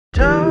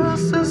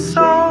just a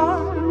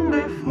song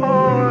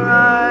before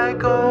I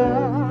go,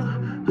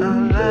 a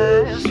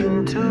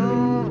lesson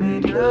to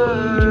be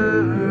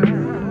learned.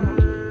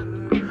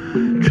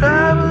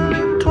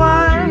 Traveling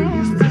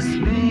twice the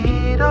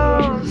speed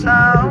of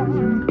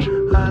sound,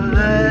 a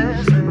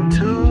lesson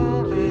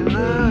to be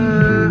learned.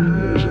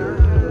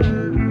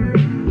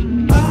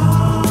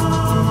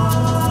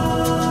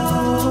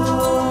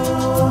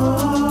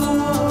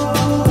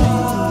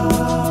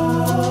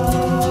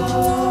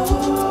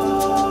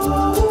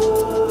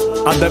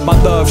 I let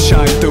my love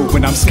shine through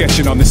when I'm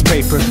sketching on this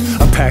paper.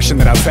 A passion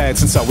that I've had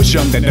since I was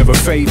young that never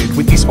faded.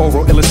 With these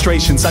oral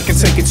illustrations I can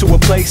take it to a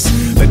place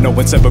that no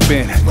one's ever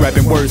been.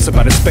 Grabbing words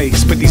about a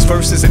space, put these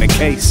verses in a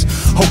case.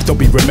 Hope they'll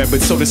be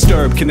remembered, so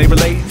disturbed, can they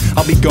relate?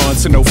 I'll be gone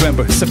to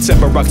November,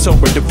 September,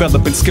 October.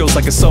 Developing skills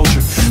like a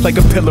soldier, like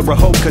a pillar of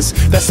hope, cause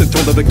that's the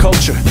thrill of the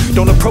culture.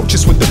 Don't approach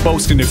us with the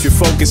boasting if you're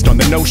focused on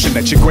the notion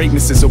that your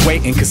greatness is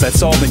awaiting, cause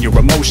that's all in your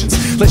emotions.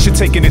 Unless you're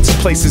taking it to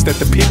places that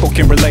the people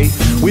can relate.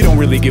 We don't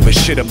really give a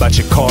shit about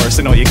your cars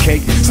and all your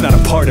cake. It's not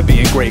a part of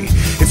being great,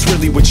 it's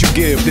really what you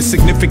give. The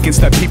significance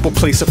that people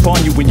place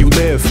upon you when you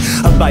live.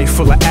 A life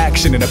full of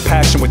action and a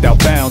passion without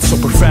bounds, so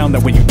profound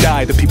that when you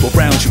die the people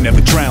around you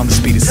never drown. The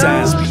speed of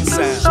sound.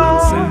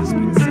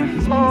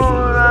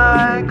 Before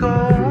I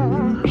go,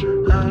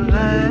 a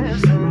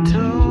lesson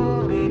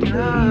to be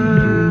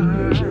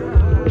learned.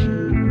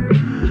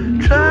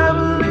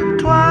 Traveling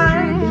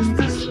twice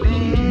the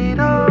speed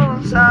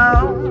of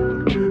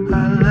sound,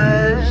 a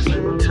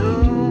lesson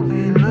to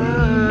be learned.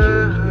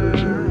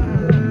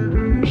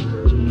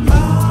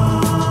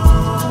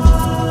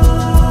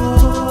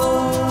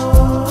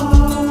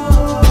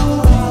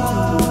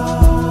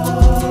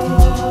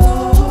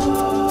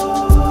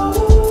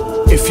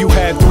 If you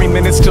had 3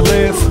 minutes to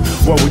live,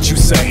 what would you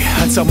say?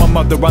 I tell my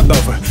mother I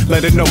love her,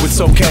 let her know it's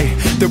okay.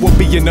 There will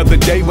be another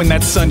day when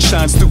that sun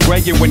shines through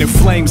gray, and when it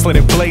flames, let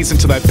it blaze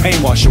until that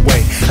pain wash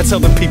away. I tell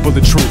the people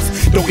the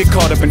truth, don't get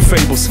caught up in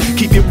fables.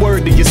 Keep your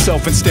word to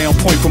yourself and stay on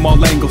point from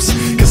all angles,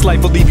 cause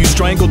life will leave you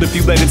strangled if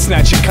you let it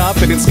snatch your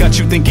confidence. Got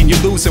you thinking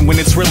you're losing when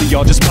it's really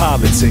all just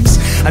politics.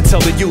 I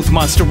tell the youth,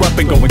 monster up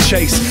and go and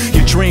chase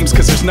your dreams,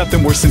 cause there's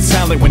nothing worse than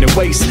talent when it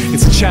wastes.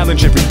 It's a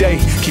challenge every day,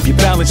 keep your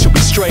balance, you'll be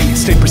straight.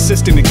 Stay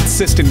persistent and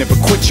consistent, never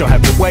quit, you'll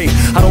have your way.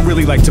 I don't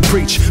really like to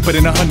preach, but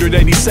in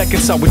 180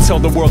 seconds I would tell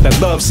the world that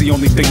love's the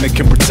only thing that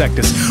can protect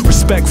us.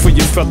 Respect for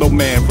your fellow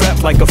man,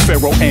 rap like a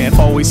pharaoh and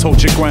always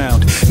hold your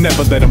ground.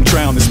 Never let them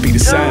drown, the speed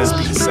of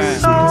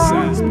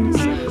sound.